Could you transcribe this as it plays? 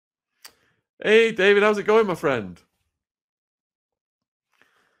Hey, David, how's it going, my friend?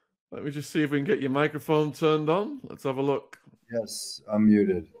 Let me just see if we can get your microphone turned on. Let's have a look. Yes, I'm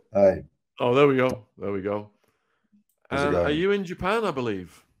muted. Hi, Oh, there we go. There we go. how's it And are going? you in Japan, I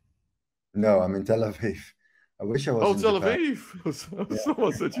believe? No, I'm in Tel Aviv. I wish I was Oh, in Tel Japan. Aviv. Yeah,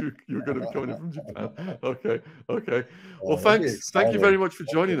 Someone said you were going to be coming in from Japan. Okay, okay. Well, that'd be Thank you very exciting. much for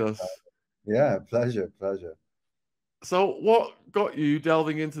joining us. Yeah, pleasure, pleasure. So, what got you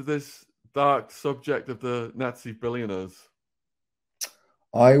delving into this dark subject of the Nazi billionaires?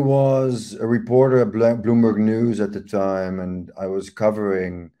 I was a reporter at Bloomberg News at the time, and I was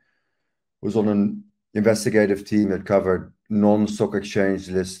on an investigative team that covered non-stock exchange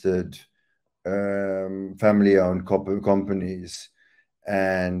listed, family-owned companies.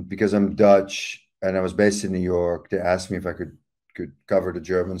 And because I'm Dutch and I was based in New York, they asked me if I could cover the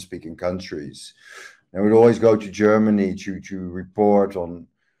German-speaking countries. And we'd always go to Germany to report on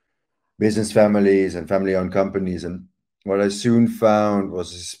business families and family-owned companies. And what I soon found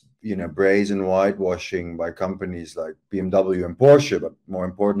was this, brazen whitewashing by companies like BMW and Porsche, but more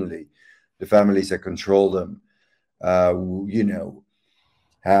importantly, the families that control them.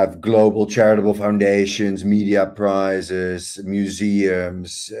 Have global charitable foundations, media prizes,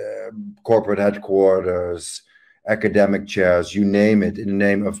 museums, corporate headquarters, academic chairs, you name it, in the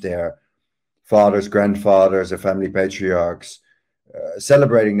name of their fathers, grandfathers, or family patriarchs,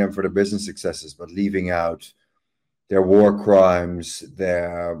 celebrating them for their business successes, but leaving out their war crimes,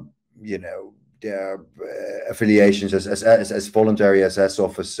 their affiliations as voluntary SS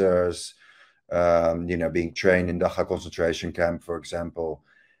officers, being trained in Dachau concentration camp, for example.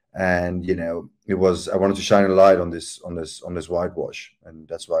 And I wanted to shine a light on this whitewash, and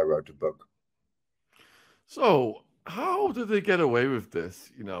that's why I wrote the book. So, how did they get away with this?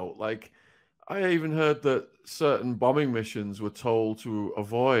 I even heard that certain bombing missions were told to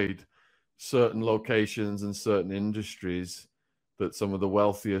avoid certain locations and certain industries that some of the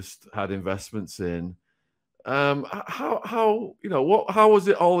wealthiest had investments in. How was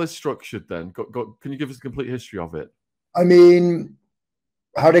it all this structured then? Can you give us a complete history of it? I mean,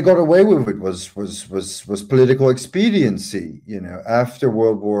 how they got away with it was political expediency. After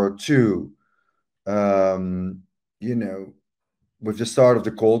World War II, um, you know, with the start of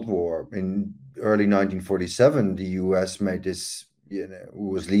the Cold War in early 1947, the U.S. made this, who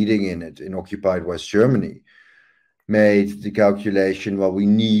was leading in it in occupied West Germany, made the calculation, well, we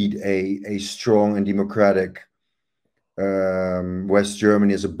need a strong and democratic West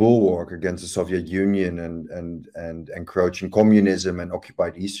Germany as a bulwark against the Soviet Union and encroaching communism and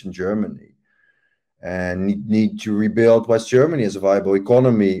occupied Eastern Germany, and need to rebuild West Germany as a viable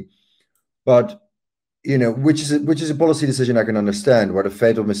economy. But which is a policy decision I can understand. Where the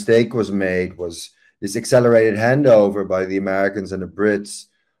fatal mistake was made was this accelerated handover by the Americans and the Brits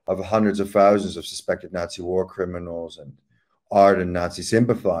of hundreds of thousands of suspected Nazi war criminals and ardent Nazi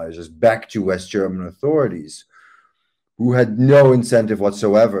sympathizers back to West German authorities, who had no incentive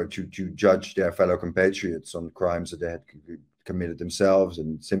whatsoever to judge their fellow compatriots on crimes that they had committed themselves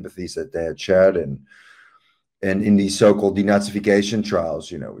and sympathies that they had shared and in these so-called denazification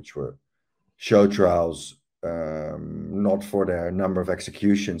trials, which were show trials, not for their number of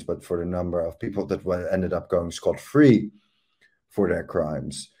executions, but for the number of people that ended up going scot-free for their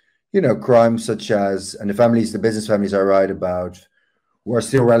crimes. Crimes such as, and the business families I write about, who are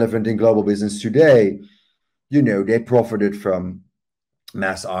still relevant in global business today, they profited from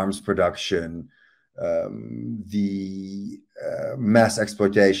mass arms production, the mass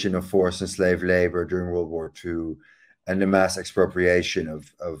exploitation of forced and slave labor during World War II, and the mass expropriation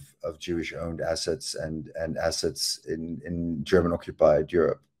of Jewish-owned assets and assets in German-occupied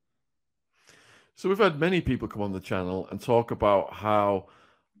Europe. So we've had many people come on the channel and talk about how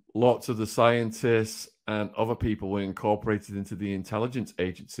lots of the scientists and other people were incorporated into the intelligence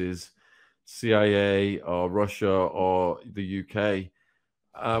agencies, CIA or Russia or the UK.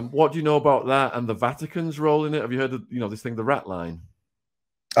 What do you know about that and the Vatican's role in it? Have you heard of this thing, the Rat Line?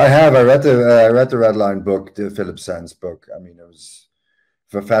 I have. I read the Red Line book, the Philip Sands book. I mean, it was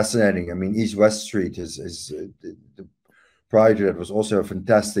fascinating. I mean, East West Street is the prior to that was also a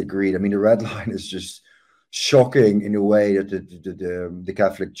fantastic read. I mean, the Red Line is just shocking in a way that the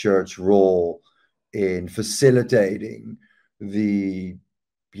Catholic Church role in facilitating the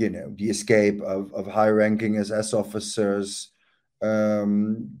the escape of high-ranking SS officers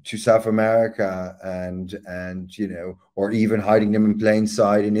to South America and or even hiding them in plain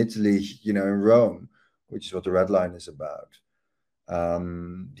sight in Italy, in Rome, which is what the Red Line is about.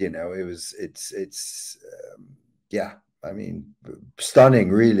 It's yeah, I mean,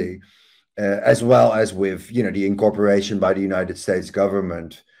 stunning, really, as well as with the incorporation by the United States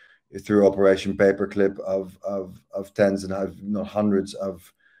government through Operation Paperclip of tens and not hundreds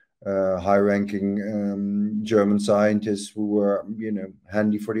of high-ranking German scientists who were,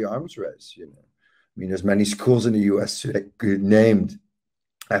 handy for the arms race. I mean, there's many schools in the US today named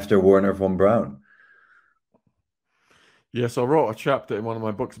after Werner von Braun. Yes, I wrote a chapter in one of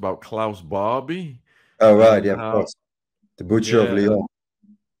my books about Klaus Barbie. Oh, right, yeah, of course. The Butcher of Lyon.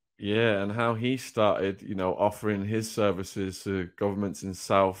 Yeah, and how he started, offering his services to governments in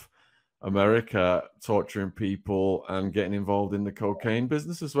South America, torturing people and getting involved in the cocaine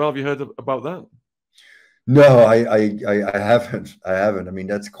business as well. Have you heard about that? No, I haven't. I haven't. I mean,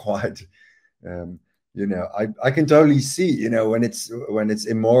 that's quite, I can totally see, when it's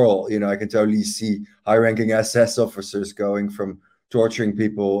immoral, I can totally see high-ranking SS officers going from torturing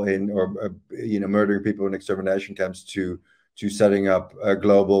people or murdering people in extermination camps to setting up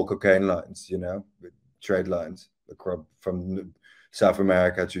global cocaine lines, trade lines from South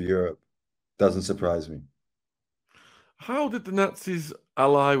America to Europe. Doesn't surprise me. How did the Nazis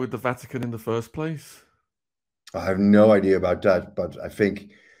ally with the Vatican in the first place? I have no idea about that, but I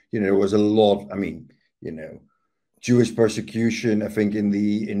think, there was a lot. I mean, Jewish persecution, I think in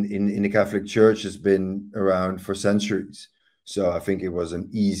the Catholic Church has been around for centuries. So I think it was an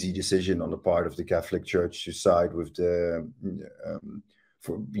easy decision on the part of the Catholic Church to side with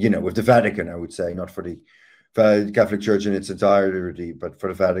with the Vatican, I would say, not for the Catholic Church in its entirety, but for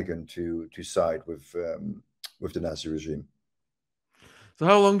the Vatican to side with the Nazi regime. So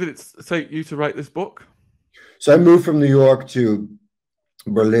how long did it take you to write this book? So I moved from New York to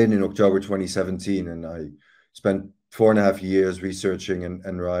Berlin in October 2017, and I spent 4.5 years researching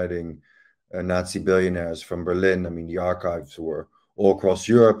and writing Nazi billionaires from Berlin. I mean, the archives were all across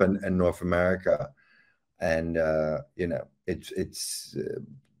Europe and North America, and it's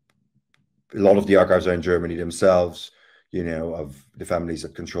a lot of the archives are in Germany themselves. Of the families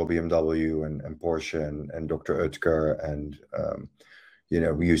that control BMW and Porsche and Dr. Oetker, and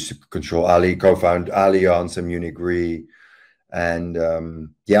we used to control co-found Allianz and Munich Re, and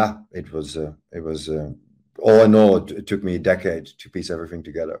it was all in all, it took me a decade to piece everything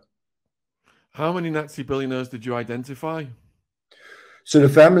together. How many Nazi billionaires did you identify? So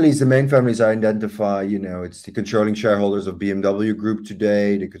the main families I identify, it's the controlling shareholders of BMW Group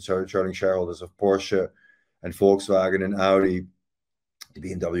today, the controlling shareholders of Porsche and Volkswagen and Audi. The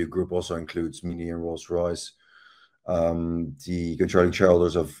BMW Group also includes Mini and Rolls-Royce. The controlling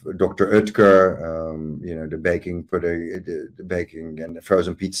shareholders of Dr. Oetker, the baking and the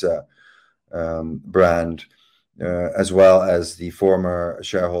frozen pizza brand, as well as the former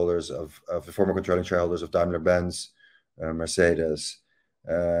controlling shareholders of Daimler-Benz, Mercedes,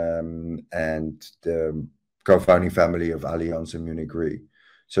 and the co-founding family of Allianz and Munich Re.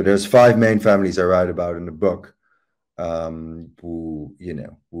 So there's 5 main families I write about in the book, who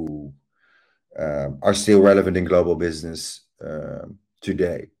are still relevant in global business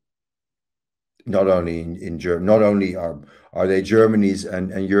today. Not only in Germany, not only are they Germany's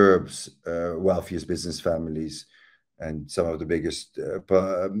and Europe's wealthiest business families and some of the biggest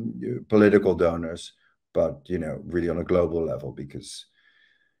political donors, but really on a global level, because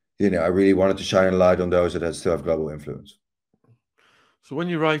I really wanted to shine a light on those that still have global influence. So when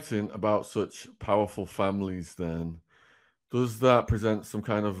you're writing about such powerful families, then does that present some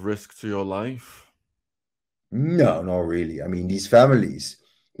kind of risk to your life? No, not really. I mean, these families,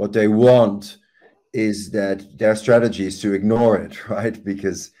 what they want is that their strategy is to ignore it, right?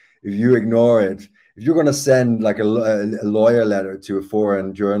 Because if you ignore it, if you're going to send like a lawyer letter to a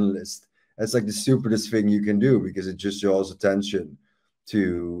foreign journalist, that's like the stupidest thing you can do, because it just draws attention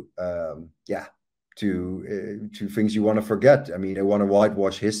to things you want to forget. I mean, they want to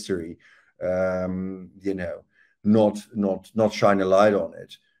whitewash history, not shine a light on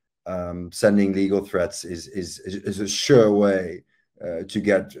it. Sending legal threats is a sure way to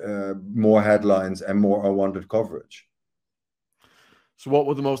get more headlines and more unwanted coverage. So what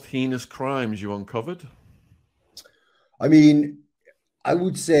were the most heinous crimes you uncovered? I mean, I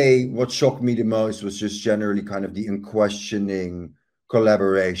would say what shocked me the most was just generally kind of the unquestioning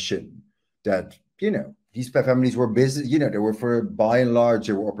collaboration that, these families were busy, they were, by and large,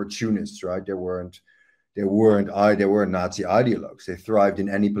 they were opportunists, right? They weren't Nazi ideologues. They thrived in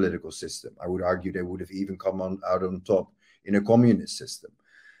any political system. I would argue they would have even come out on top in a communist system,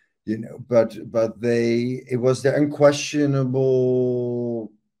 but it was their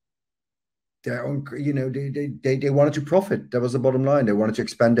unquestionable, they wanted to profit. That was the bottom line. They wanted to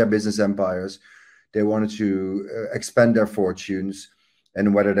expand their business empires. They wanted to expand their fortunes,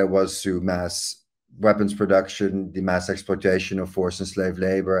 and whether that was through mass weapons production, the mass exploitation of forced and slave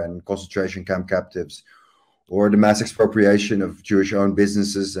labor and concentration camp captives, or the mass expropriation of Jewish-owned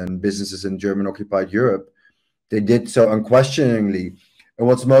businesses and businesses in German-occupied Europe. They did so unquestioningly. And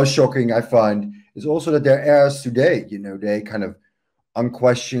what's most shocking, I find, is also that their heirs today, they kind of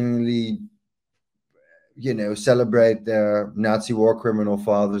unquestioningly, celebrate their Nazi war criminal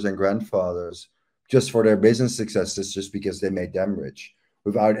fathers and grandfathers just for their business successes, just because they made them rich,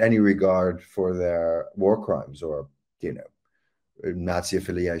 without any regard for their war crimes or, Nazi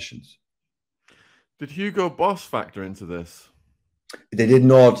affiliations. Did Hugo Boss factor into this? They did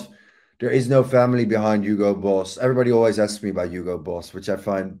not. There is no family behind Hugo Boss. Everybody always asks me about Hugo Boss, which I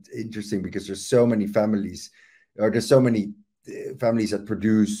find interesting because there's so many families, or there's so many families that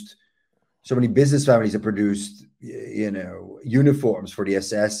produced, so many business families that produced, uniforms for the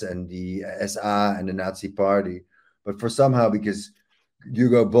SS and the SA and the Nazi Party. But for somehow, because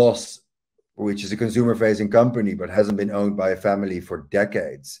Hugo Boss, which is a consumer-facing company but hasn't been owned by a family for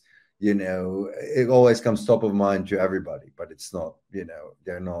decades, it always comes top of mind to everybody. But it's not,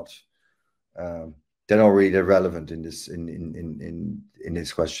 they're not really relevant in this in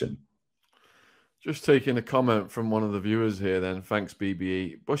this question. Just taking a comment from one of the viewers here then. Thanks,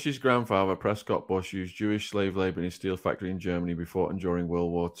 BBE. Bush's grandfather, Prescott Bush, used Jewish slave labor in his steel factory in Germany before and during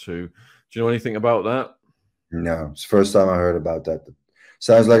World War II. Do you know anything about that? No, it's the first time I heard about that.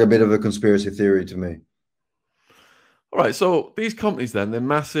 Sounds like a bit of a conspiracy theory to me. All right, so these companies then, they're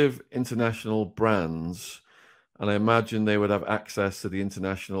massive international brands, and I imagine they would have access to the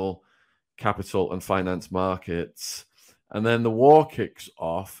international capital and finance markets. And then the war kicks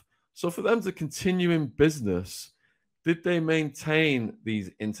off. So for them to continue in business, did they maintain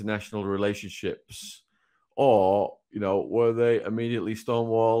these international relationships, or were they immediately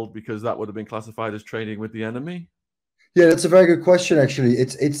stonewalled because that would have been classified as trading with the enemy? Yeah, that's a very good question. Actually,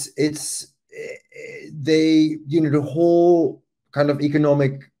 it's they, the whole kind of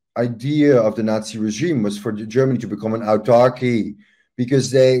economic idea of the Nazi regime was for Germany to become an autarky,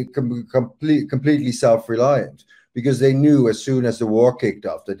 because they can be completely self-reliant, because they knew as soon as the war kicked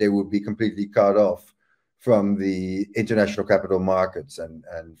off that they would be completely cut off from the international capital markets and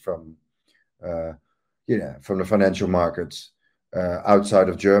from from the financial markets outside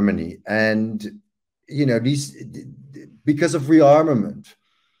of Germany. And these, because of rearmament,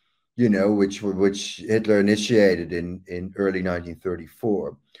 which Hitler initiated in early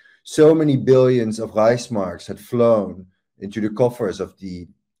 1934, so many billions of Reichsmarks had flown into the coffers of the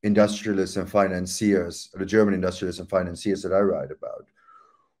industrialists and financiers, or the German industrialists and financiers that I write about,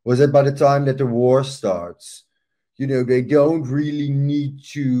 was that by the time that the war starts, they don't really need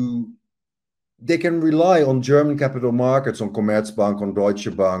to, they can rely on German capital markets, on Commerzbank, on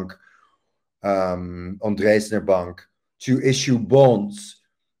Deutsche Bank, on Dresdner Bank, to issue bonds.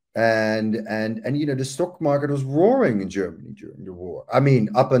 And the stock market was roaring in Germany during the war. I mean,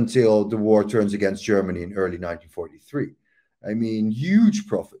 up until the war turns against Germany in early 1943. I mean, huge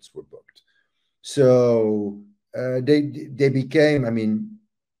profits were booked. So they became, I mean,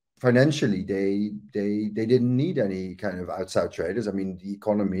 financially, they didn't need any kind of outside traders. I mean, the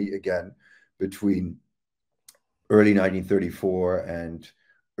economy, again, between early 1934 and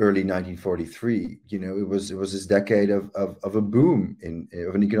early 1943, it was this decade of a boom,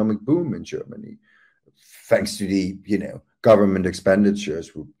 of an economic boom in Germany, thanks to the government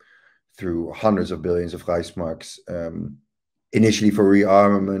expenditures through hundreds of billions of Reichsmarks, initially for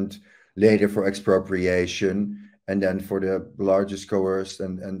rearmament, later for expropriation, and then for the largest coerced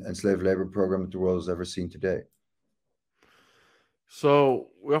and slave labor program that the world has ever seen today.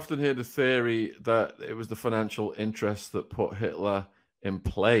 So we often hear the theory that it was the financial interests that put Hitler in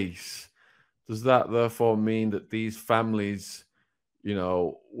place. Does that therefore mean that these families,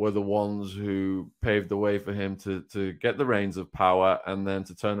 were the ones who paved the way for him to get the reins of power and then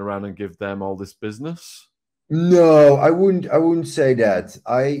to turn around and give them all this business? No, I wouldn't say that.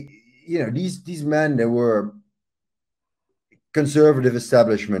 These men, they were conservative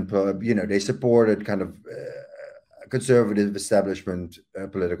establishment, they supported kind of conservative establishment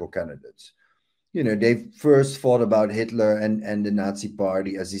political candidates. They first thought about Hitler and the Nazi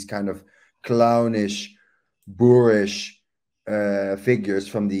Party as these kind of clownish, boorish figures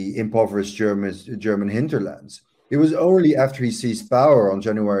from the impoverished German hinterlands. It was only after he seized power on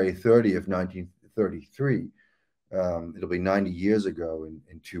January 30th, 1933, it'll be 90 years ago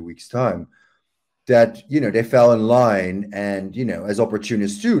in 2 weeks' time, that they fell in line, and as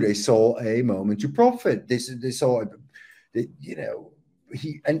opportunists do, they saw a moment to profit. They saw,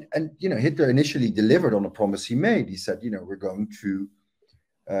 Hitler initially delivered on a promise he made. He said, we're going to,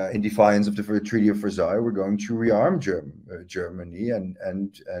 in defiance of the Treaty of Versailles, we're going to rearm Germany, and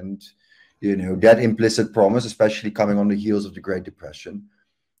that implicit promise, especially coming on the heels of the Great Depression,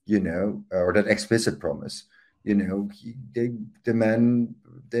 or that explicit promise. The men,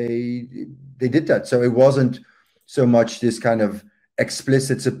 they did that. So it wasn't so much this kind of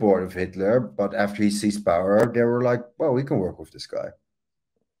explicit support of Hitler, but after he seized power, they were like, well, we can work with this guy.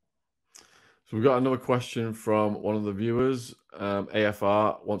 So we've got another question from one of the viewers.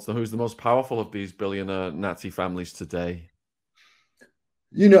 AFR wants to know who's the most powerful of these billionaire Nazi families today.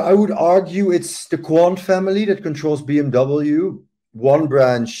 I would argue it's the Quandt family that controls BMW. One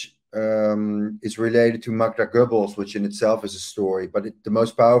branch is related to Magda Goebbels, which in itself is a story, but the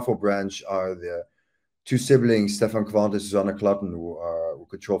most powerful branch are the two siblings, Stefan Quandt and Susanne Klatten, who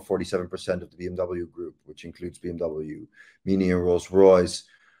control 47% of the BMW group, which includes BMW, Mini, and Rolls-Royce.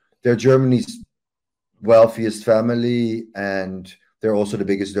 They're Germany's wealthiest family, and they're also the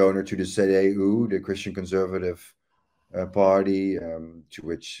biggest donor to the CDU, the Christian Conservative party, to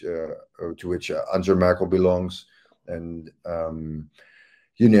which Angela Merkel belongs. And I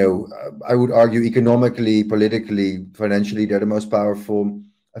would argue economically, politically, financially, they're the most powerful.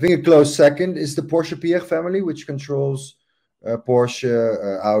 I think a close second is the Porsche-Pierre family, which controls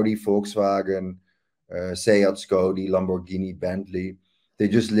Porsche, Audi, Volkswagen, Seat, Skoda, Lamborghini, Bentley. They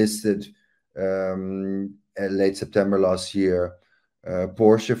just listed late September last year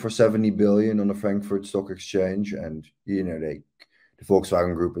Porsche for 70 billion on the Frankfurt Stock Exchange, and the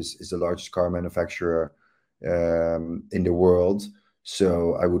Volkswagen Group is the largest car manufacturer in the world.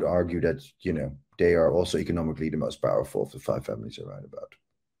 So I would argue that they are also economically the most powerful of the five families I write about.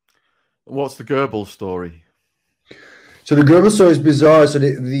 What's the Goebbels story? So the Goebbels story is bizarre. So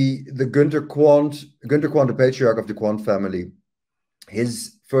the Günther Quandt, the patriarch of the Quandt family,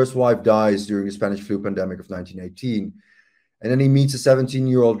 his first wife dies during the Spanish flu pandemic of 1918. And then he meets a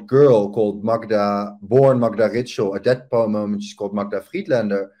 17-year-old girl called born Magda Ritschl. At that moment, she's called Magda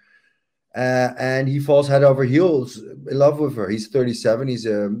Friedlander. And he falls head over heels in love with her. He's 37. He's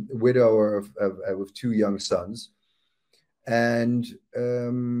a widower with two young sons. And,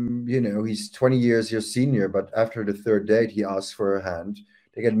 he's 20 years her senior. But after the third date, he asks for her hand.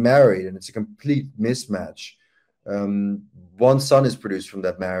 They get married, and it's a complete mismatch. One son is produced from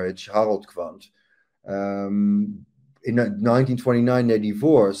that marriage, Harold Quandt. In 1929, they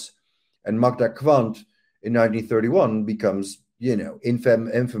divorce, and Magda Quandt in 1931 becomes,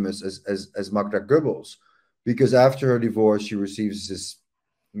 infamous as Magda Goebbels, because after her divorce, she receives this,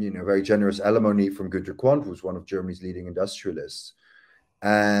 very generous alimony from Günther Quandt, who's one of Germany's leading industrialists,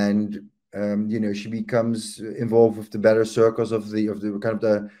 and she becomes involved with the better circles of the kind of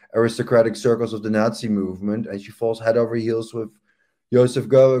the aristocratic circles of the Nazi movement, and she falls head over heels with Joseph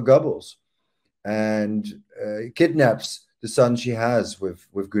Goebbels, and kidnaps the son she has with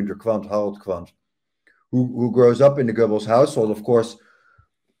Günther Quandt, Harold Quandt, who grows up in the Goebbels household. Of course,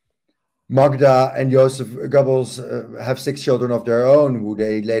 Magda and Joseph Goebbels have 6 children of their own, who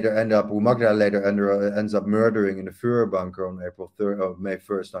Magda later ends up murdering in the Führer bunker on May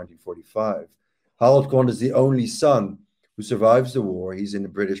 1st, 1945. Harold Quandt is the only son who survives the war. He's in the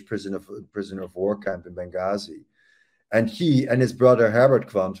British prisoner of war camp in Benghazi. And he and his brother Herbert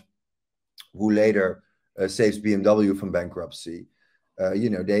Quandt, who later saves BMW from bankruptcy,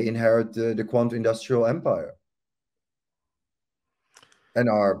 they inherit the Quandt industrial empire, and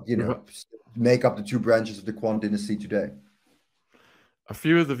are, make up the two branches of the Quandt dynasty today. A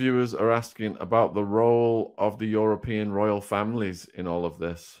few of the viewers are asking about the role of the European royal families in all of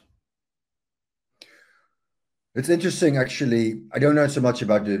this. It's interesting, actually. I don't know so much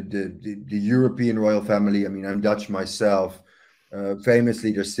about the European royal family. I mean, I'm Dutch myself.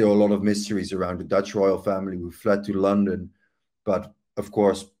 Famously, there's still a lot of mysteries around the Dutch royal family who fled to London. But of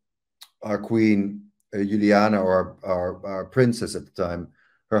course, our queen, Juliana, or our princess at the time,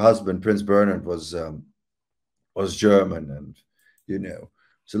 her husband, Prince Bernhard, was German. And,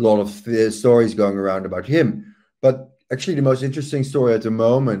 there's a lot of stories going around about him. But actually, the most interesting story at the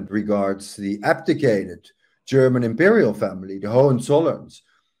moment regards the abdicated German imperial family, the Hohenzollerns,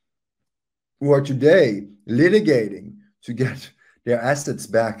 who are today litigating to get their assets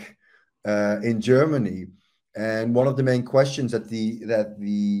back in Germany. And one of the main questions that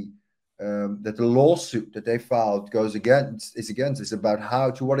the lawsuit that they filed is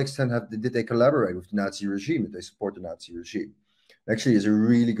about to what extent did they collaborate with the Nazi regime? Did they support the Nazi regime? Actually, is a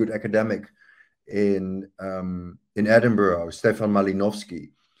really good academic in Edinburgh, Stefan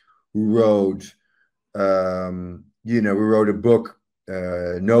Malinowski, who wrote a book,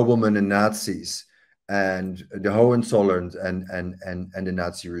 Noblemen and Nazis, and the Hohenzollerns and the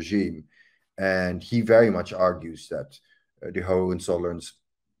Nazi regime. And he very much argues that the Hohenzollerns,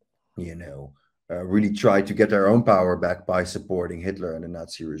 really tried to get their own power back by supporting Hitler and the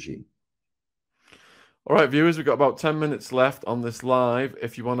Nazi regime. All right, viewers, we've got about 10 minutes left on this live.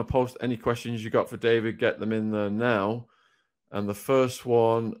 If you want to post any questions you got for David, get them in there now. And the first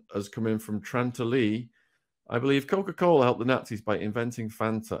one has come in from Trenta Lee. I believe Coca-Cola helped the Nazis by inventing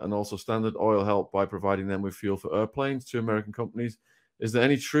Fanta, and also Standard Oil helped by providing them with fuel for airplanes, two American companies. Is there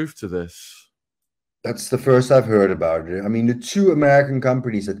any truth to this? That's the first I've heard about it. I mean, the two American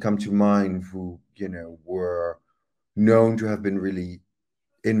companies that come to mind who, were known to have been really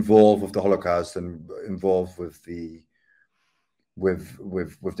involved with the Holocaust and involved with the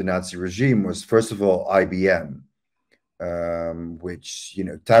Nazi regime was, first of all, IBM, which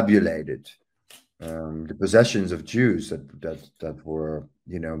tabulated the possessions of Jews that were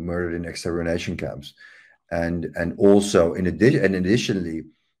murdered in extermination camps, and also additionally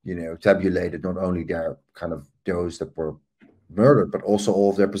tabulated not only their kind of those that were murdered, but also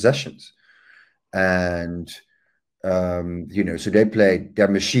all of their possessions. And so their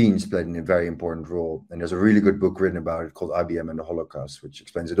machines played a very important role. And there's a really good book written about it called IBM and the Holocaust, which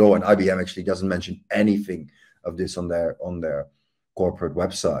explains it all. And IBM actually doesn't mention anything of this on their corporate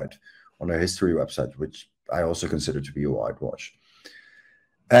website, on their history website, which I also consider to be a whitewash.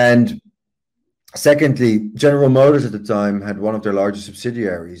 And secondly, General Motors at the time had one of their largest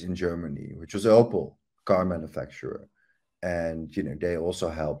subsidiaries in Germany, which was Opel, car manufacturer. And, they also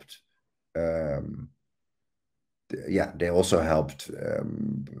helped,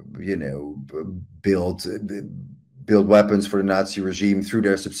 build weapons for the Nazi regime through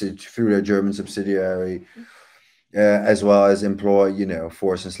their German subsidiary, as well as employ,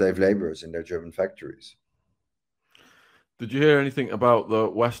 forced and slave laborers in their German factories. Did you hear anything about the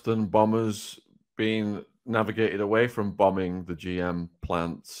Western bombers being navigated away from bombing the GM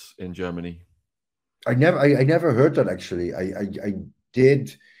plants in Germany? I never heard that, actually. I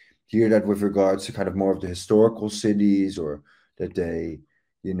did hear that with regards to kind of more of the historical cities, or that they,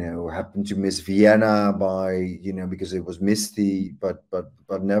 happened to miss Vienna by, because it was misty, but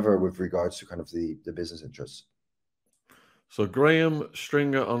never with regards to kind of the business interests. So Graham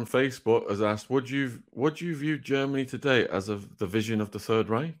Stringer on Facebook has asked, would you view Germany today as the vision of the Third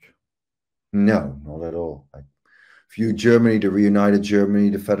Reich? No, not at all. I view Germany, the reunited Germany,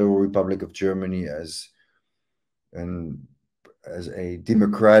 the Federal Republic of Germany, as a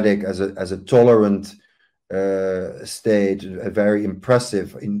democratic, as a tolerant state, a very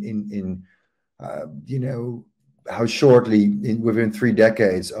impressive in how shortly, within 3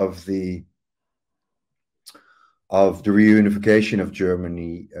 decades of the reunification of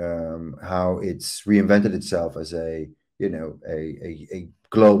Germany, how it's reinvented itself as a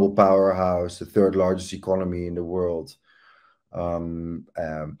global powerhouse, the 3rd largest economy in the world, a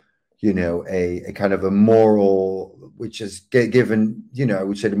kind of a moral, which has given, I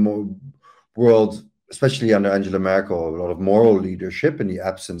would say, the world, especially under Angela Merkel, a lot of moral leadership in the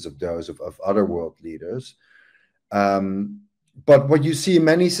absence of those of other world leaders. But what you see in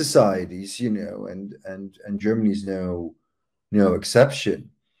many societies, and Germany's no exception,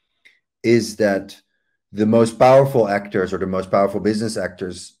 is that the most powerful actors, or the most powerful business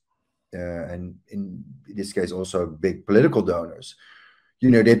actors, and in this case also big political donors,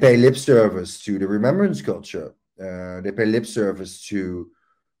 they pay lip service to the remembrance culture. They pay lip service to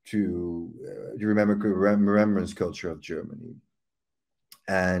the remembrance culture of Germany.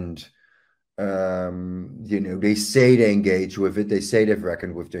 And they say they engage with it, they say they've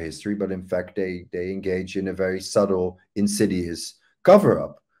reckoned with their history, but in fact they engage in a very subtle, insidious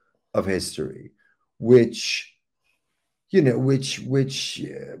cover-up of history, which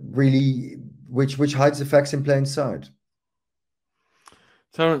hides the facts in plain sight.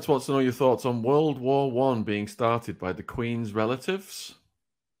 Terence wants to know your thoughts on World War I being started by the Queen's relatives.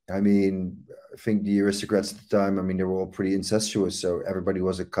 I mean, I think the aristocrats at the time, they were all pretty incestuous, so everybody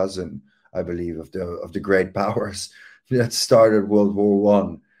was a cousin, I believe, of the great powers that started World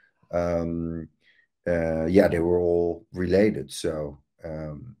War I. They were all related. So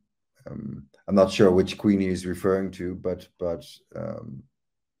I'm not sure which queen he is referring to, but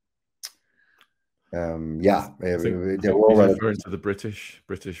they were all referring to the British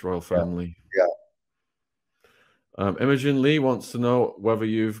royal family. Yeah. Imogen Lee wants to know whether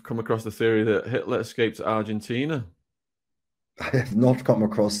you've come across the theory that Hitler escaped to Argentina. I have not come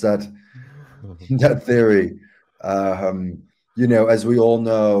across that theory. As we all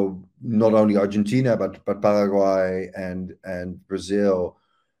know, not only Argentina but Paraguay and Brazil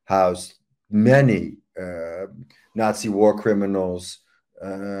housed many Nazi war criminals,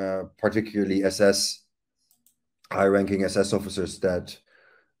 particularly high-ranking SS officers that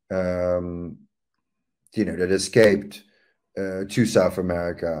that escaped to South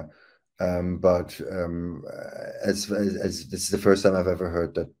America. But as this is the first time I've ever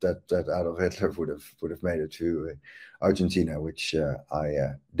heard that Adolf Hitler would have made it to Argentina, which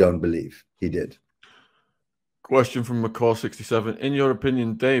I don't believe he did. Question from McCaw67. In your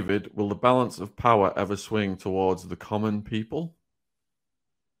opinion, David, will the balance of power ever swing towards the common people?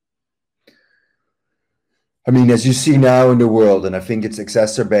 I mean, as you see now in the world, and I think it's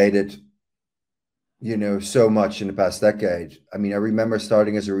exacerbated, you know, so much in the past decade. I mean, I remember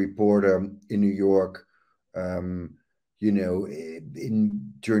starting as a reporter in New York, you know,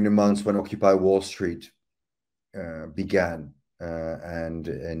 during the months when Occupy Wall Street began,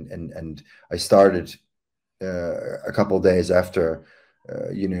 and I started a couple of days after,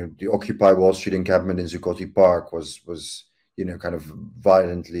 you know, the Occupy Wall Street encampment in Zuccotti Park was you know, kind of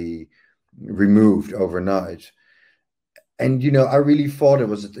violently removed overnight. And, you know, I really thought it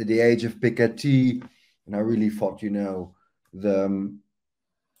was at the age of Piketty, and I really thought, you know, there's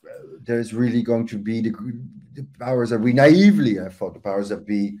really going to be the powers that we naively, I thought the powers that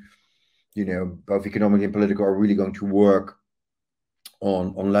be, you know, both economic and political, are really going to work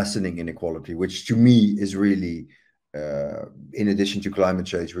on lessening inequality, which to me is really, in addition to climate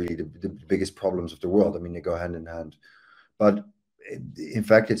change, really the biggest problems of the world. I mean, they go hand in hand. But in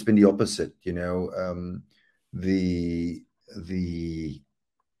fact, it's been the opposite, you know.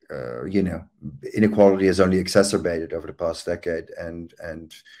 You know, inequality has only exacerbated over the past decade, and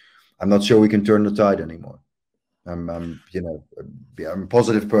I'm not sure we can turn the tide anymore. You know, I'm a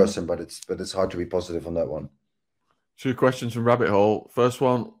positive person, but it's hard to be positive on that one. 2 questions from Rabbit Hole. First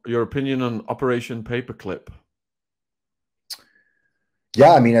one, your opinion on Operation Paperclip?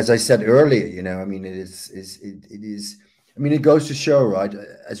 Yeah, I mean, as I said earlier, you know, I mean, it is. I mean, it goes to show, right,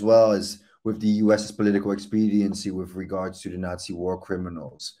 as well as with the US's political expediency with regards to the Nazi war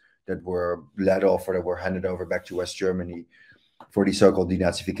criminals that were let off or that were handed over back to West Germany for the so-called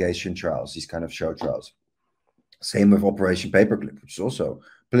denazification trials, these kind of show trials. Same with Operation Paperclip, which is also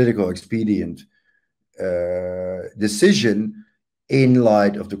political expedient decision in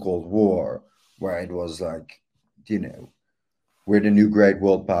light of the Cold War, where it was like, you know, we're the new great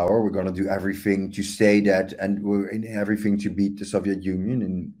world power. We're going to do everything to stay that, and we're in everything to beat the Soviet Union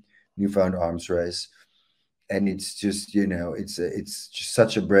in newfound arms race. And it's just, you know, it's just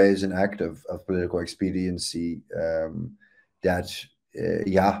such a brazen act of political expediency that,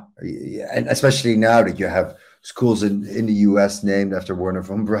 yeah, and especially now that you have schools in the US named after Wernher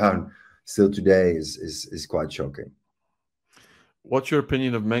von Braun still today is quite shocking. What's your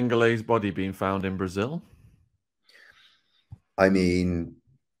opinion of Mengelé's body being found in Brazil? I mean,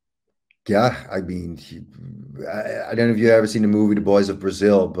 yeah, I mean, I don't know if you've ever seen the movie The Boys of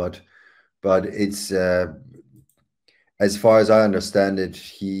Brazil, but it's as far as I understand it,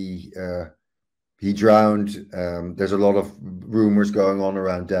 he drowned. There's a lot of rumors going on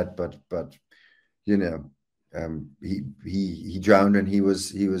around that, but you know, he drowned, and he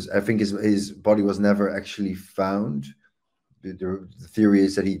was. I think his body was never actually found. The theory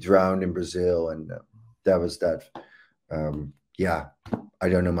is that he drowned in Brazil, and that was that. Yeah, I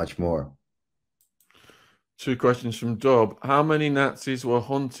don't know much more. 2 questions from Dub. How many Nazis were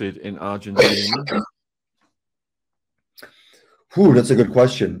hunted in Argentina? Whew, that's a good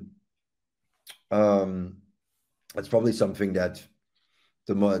question. That's probably something that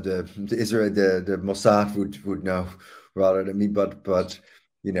the Mossad would know rather than me. But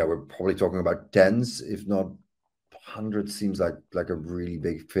you know, we're probably talking about tens, if not hundreds. Seems like a really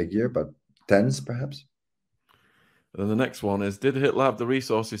big figure, but tens perhaps. And then the next one is, did Hitler have the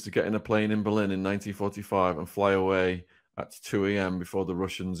resources to get in a plane in Berlin in 1945 and fly away at 2 a.m. before the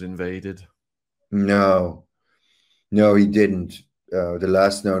Russians invaded? No, he didn't. The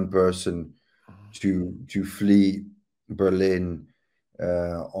last known person to flee Berlin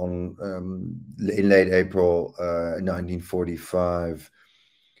in late April 1945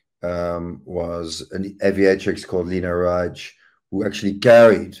 was an aviatrix called Lena Reich, who actually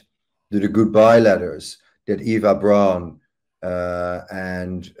carried the goodbye letters that Eva Braun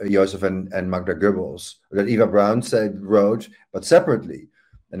and Joseph and Magda Goebbels, that Eva Braun wrote, but separately.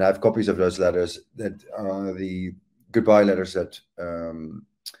 And I have copies of those letters that are the goodbye letters that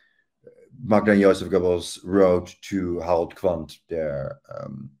Magda and Joseph Goebbels wrote to Harold Quandt, their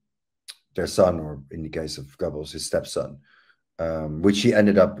son, or in the case of Goebbels, his stepson, which he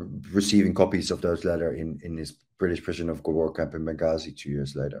ended up receiving copies of those letters in his British prisoner of war camp in Benghazi 2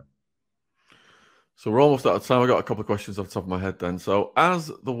 years later. So we're almost out of time. I got a couple of questions off the top of my head then. So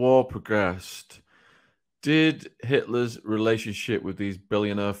as the war progressed, did Hitler's relationship with these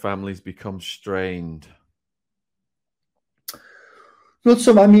billionaire families become strained? Not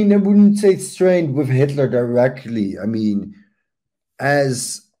so. I mean, I wouldn't say it's strained with Hitler directly. I mean,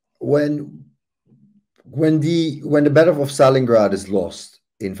 as when the Battle of Stalingrad is lost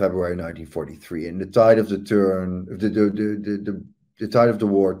in February 1943, and the tide of the tide of the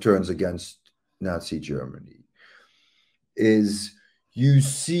war turns against Nazi Germany, is you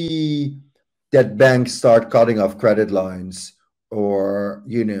see that banks start cutting off credit lines, or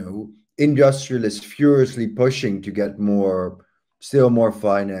industrialists furiously pushing to get still more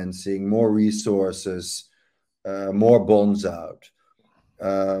financing, more resources, more bonds out.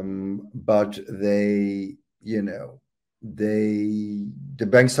 But the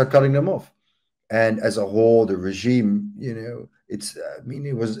banks start cutting them off, and as a whole, the regime,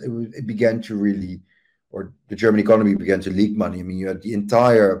 it began to really, or the German economy began to leak money. I mean, you had the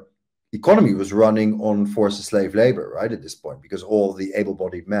entire economy was running on forced slave labor, right, at this point, because all the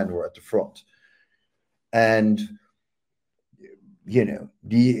able-bodied men were at the front, and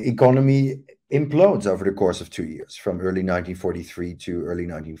the economy implodes over the course of 2 years, from early 1943 to early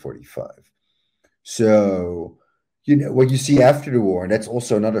 1945. So, what you see after the war, and that's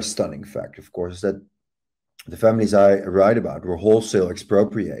also another stunning fact, of course, is that the families I write about were wholesale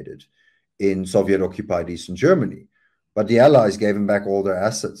expropriated in Soviet-occupied Eastern Germany, but the Allies gave them back all their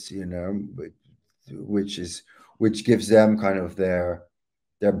assets, which gives them kind of their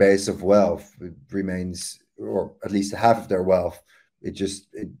base of wealth. It remains, or at least half of their wealth. It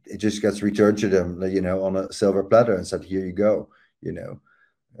just gets returned to them, on a silver platter, and said, "Here you go."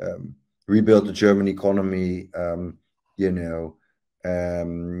 Rebuild the German economy, or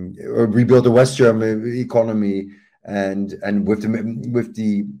rebuild the West German economy, and with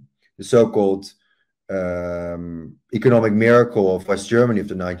the so-called economic miracle of West Germany of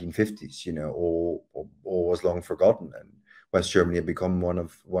the 1950s, all was long forgotten, and West Germany had become one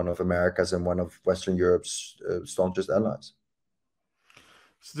of America's and one of Western Europe's staunchest allies.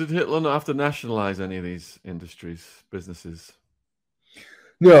 So did Hitler not have to nationalize any of these industries, businesses?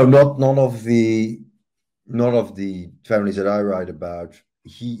 No, none of the families that I write about.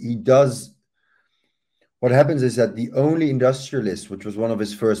 He does. What happens is that the only industrialist, which was one of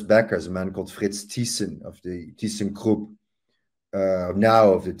his first backers, a man called Fritz Thyssen of the ThyssenKrupp,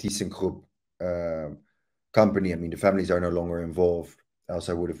 now of the ThyssenKrupp company. I mean, the families are no longer involved, else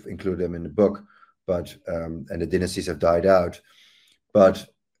I would have included them in the book. But and the dynasties have died out. But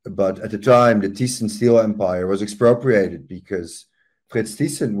at the time, the Thyssen steel empire was expropriated because Fritz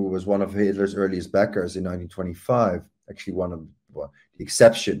Thyssen, who was one of Hitler's earliest backers in 1925, actually one of the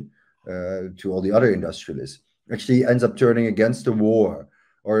exception to all the other industrialists, actually ends up turning against the war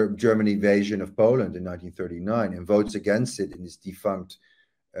or German invasion of Poland in 1939 and votes against it in his defunct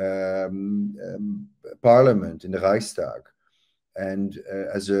parliament in the Reichstag. And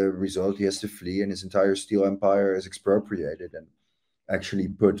as a result, he has to flee, and his entire steel empire is expropriated and actually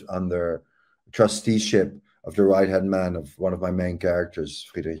put under trusteeship of the right-hand man of one of my main characters,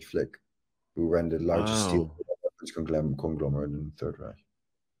 Friedrich Flick, who ran the largest steel conglomerate in the Third Reich.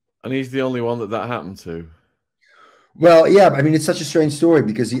 And he's the only one that happened to? Well, yeah, I mean, it's such a strange story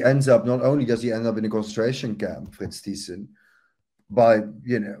because he ends up, not only does he end up in a concentration camp, Fritz Thyssen, but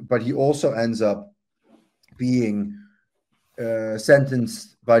he also ends up being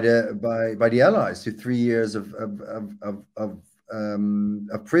sentenced by the Allies to 3 years of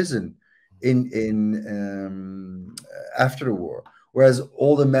prison in after the war, whereas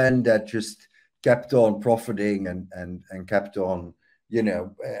all the men that just kept on profiting and kept on,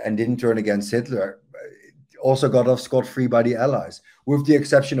 and didn't turn against Hitler, also got off scot-free by the Allies, with the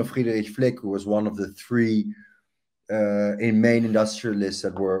exception of Friedrich Flick, who was one of the three main industrialists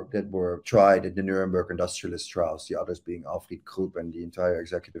that were tried in the Nuremberg industrialist trials, the others being Alfred Krupp and the entire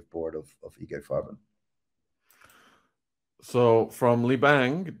executive board of IG Farben. So from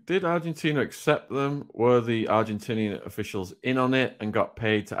Liebang, did Argentina accept them? Were the Argentinian officials in on it and got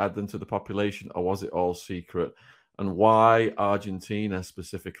paid to add them to the population, or was it all secret? And why Argentina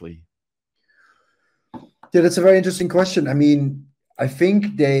specifically? Yeah, that's a very interesting question. I mean, I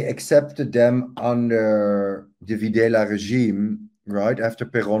think they accepted them under the Videla regime, right? After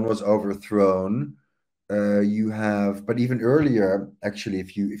Perón was overthrown. But even earlier, actually,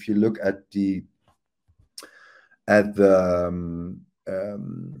 if you look at the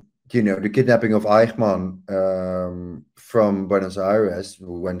kidnapping of Eichmann from Buenos Aires,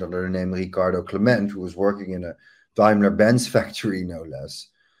 who went under the name Ricardo Clement, who was working in a Daimler-Benz factory, no less.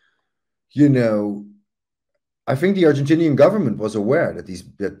 I think the Argentinian government was aware that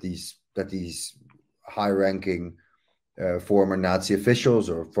these high-ranking former Nazi officials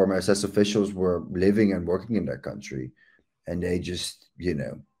or former SS officials were living and working in that country, and they just,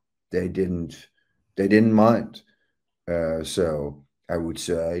 they didn't mind. So I would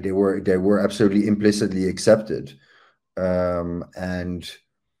say they were absolutely implicitly accepted, and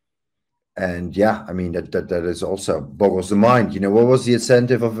And yeah, I mean that is also boggles the mind. What was the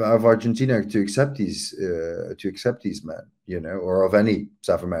incentive of Argentina to accept these men, or of any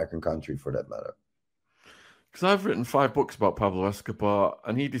South American country for that matter? Because I've written 5 books about Pablo Escobar,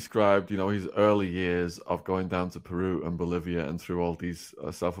 and he described, his early years of going down to Peru and Bolivia and through all these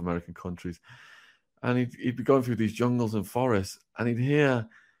South American countries. And he'd be going through these jungles and forests, and he'd hear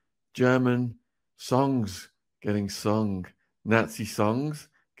German songs getting sung, Nazi songs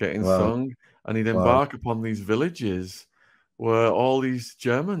getting sung, and he'd embark upon these villages where all these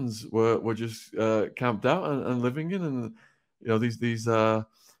Germans were just camped out and living in, and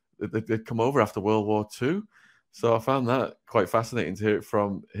they'd come over after World War II. So I found that quite fascinating to hear it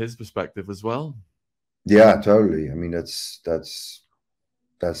from his perspective as well. Yeah, totally. I mean, that's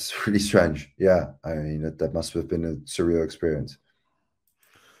really strange. Yeah, I mean that must have been a surreal experience.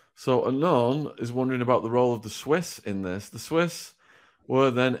 So Anon is wondering about the role of the Swiss in this. The Swiss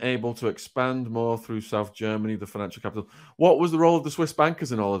were then able to expand more through South Germany, the financial capital. What was the role of the Swiss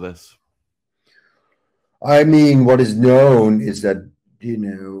bankers in all of this? I mean, what is known is that,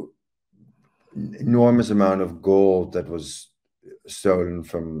 enormous amount of gold that was stolen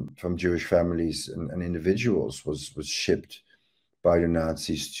from Jewish families and individuals was shipped by the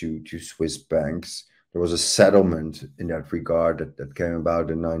Nazis to Swiss banks. There was a settlement in that regard that came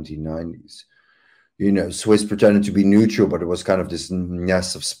about in the 1990s. Swiss pretended to be neutral, but it was kind of this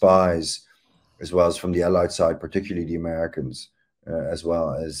nest of spies, as well as from the Allied side, particularly the Americans, as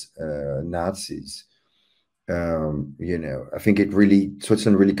well as Nazis. I think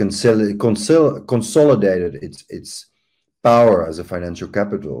Switzerland really consolidated its power as a financial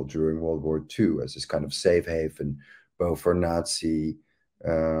capital during World War II as this kind of safe haven, both for Nazi,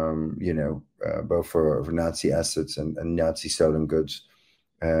 both for Nazi assets and Nazi stolen goods,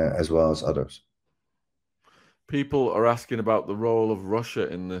 as well as others. People are asking about the role of Russia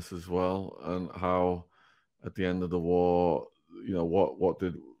in this as well, and how at the end of the war, what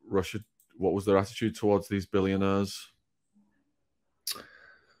did Russia, what was their attitude towards these billionaires?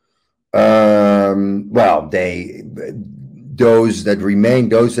 Well, those that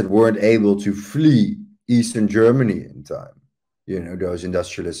remained, those that weren't able to flee Eastern Germany in time, those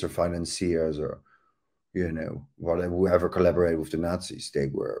industrialists or financiers or, whoever collaborated with the Nazis, they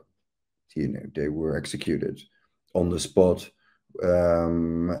were executed on the spot.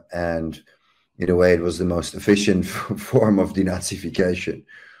 And in a way, it was the most efficient form of denazification.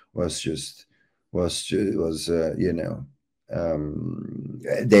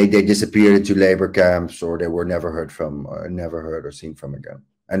 They disappeared into labor camps, or they were never heard or seen from again.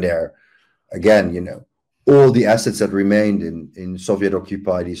 And there, again, all the assets that remained in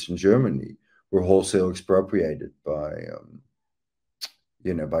Soviet-occupied Eastern Germany were wholesale expropriated by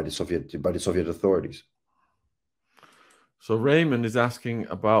the Soviet authorities. So Raymond is asking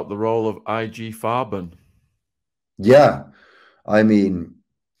about the role of IG Farben. Yeah, I mean,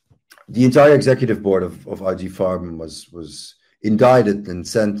 the entire executive board of IG Farben was indicted and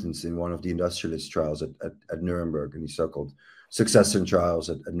sentenced in one of the industrialist trials at Nuremberg, in the so-called succession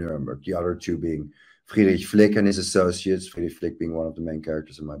trials at Nuremberg. The other two being Friedrich Flick and his associates, Friedrich Flick being one of the main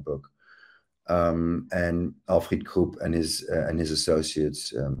characters in my book, and Alfred Krupp and his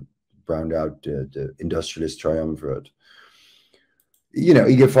associates round out the industrialist triumvirate.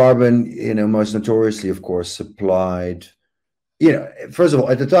 IG Farben, most notoriously, of course, supplied. First of all,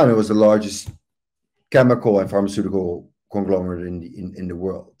 at the time, it was the largest chemical and pharmaceutical conglomerate in the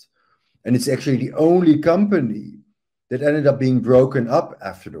world, and it's actually the only company that ended up being broken up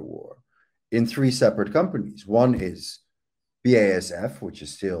after the war in 3 separate companies. One is BASF, which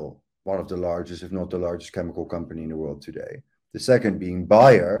is still one of the largest, if not the largest, chemical company in the world today. The second being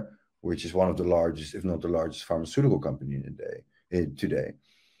Bayer, which is one of the largest, if not the largest, pharmaceutical company today.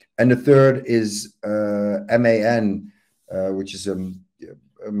 And the third is MAN, which is a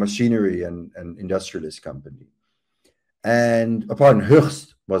machinery and industrialist company. And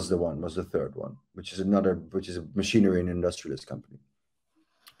Hoechst was the third one, which is a machinery and industrialist company,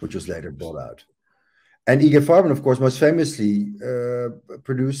 which was later bought out. And IG Farben, of course, most famously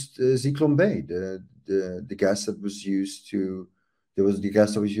produced Zyklon B, the gas that was used in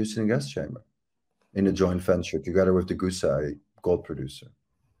the gas chamber in a joint venture together with the Gusai gold producer.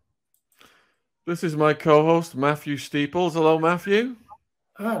 This is my co-host, Matthew Steeples. Hello, Matthew.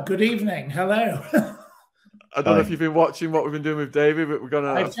 Good evening. Hello. I don't know if you've been watching what we've been doing with David, but we've got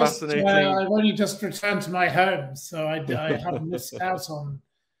a fascinating... I've only just returned to my home, so I haven't missed out on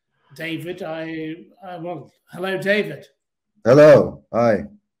David. Hello, David. Hello. Hi.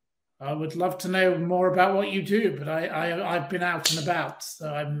 I would love to know more about what you do, but I've been out and about,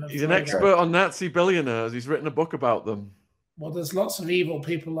 so He's an expert on Nazi billionaires. He's written a book about them. Well, there's lots of evil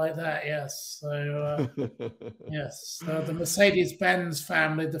people like that, yes. So, yes, the Mercedes-Benz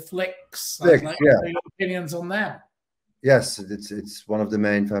family, the Flicks. I'd like to know your opinions on them. Yes, it's one of the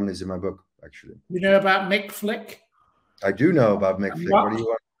main families in my book, actually. You know about Mick Flick? I do know about Mick Flick. What do you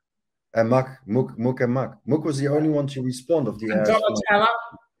want? And Mook and Muck. Mook was the only one to respond of the Donatella.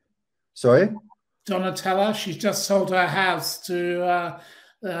 Sorry? Donatella. She's just sold her house to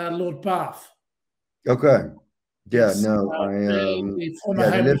Lord Bath. Okay. Yeah, Yes, no. The former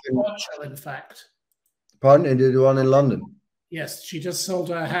home of Churchill, in fact. Pardon? The one in London? Yes, she just sold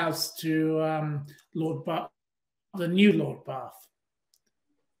her house to Lord Bath, the new Lord Bath.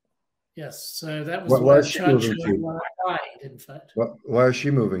 Yes, so that was where Churchill died, in fact. Where is she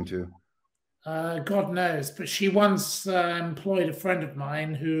moving to? God knows, but she once employed a friend of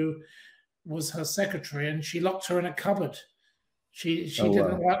mine who was her secretary, and she locked her in a cupboard. She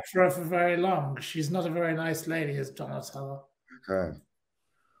didn't work for her for very long. She's not a very nice lady, is Donatella. Okay.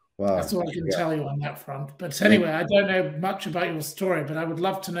 Wow. That's all I can tell you on that front. But anyway, I don't know much about your story, but I would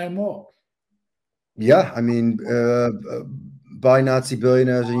love to know more. Yeah, I mean, buy Nazi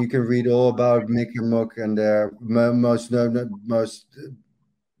Billionaires, and you can read all about Mick and Mook and their most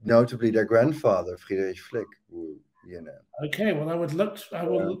notably their grandfather, Friedrich Flick. Who, you know. Okay, well, I will look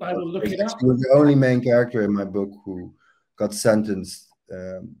it up. He was the only main character in my book who got sentenced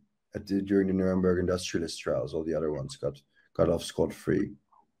during the Nuremberg industrialist trials. All the other ones got off scot-free.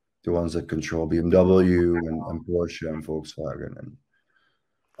 The ones that control BMW and Porsche and Volkswagen and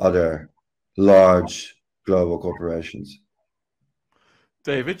other large global corporations.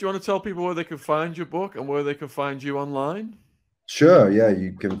 David, do you want to tell people where they can find your book and where they can find you online? Sure, yeah,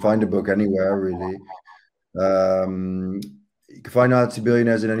 you can find the book anywhere, really. You can find Nazi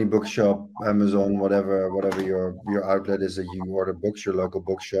Billionaires in any bookshop, Amazon, whatever your outlet is that you order books, your local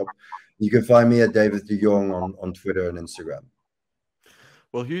bookshop. You can find me at David de Jong on Twitter and Instagram.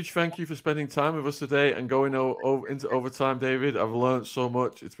 Well, huge thank you for spending time with us today and going into overtime, David. I've learned so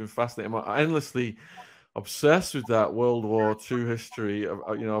much. It's been fascinating. I'm endlessly obsessed with that World War II history.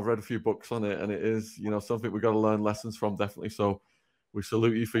 I've read a few books on it, and it is, something we've got to learn lessons from, definitely. So we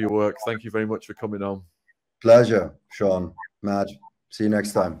salute you for your work. Thank you very much for coming on. Pleasure, Sean, Matt. See you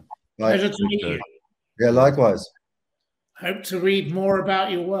next time. Bye. Pleasure to meet you. Yeah, likewise. Hope to read more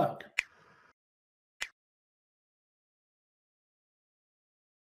about your work.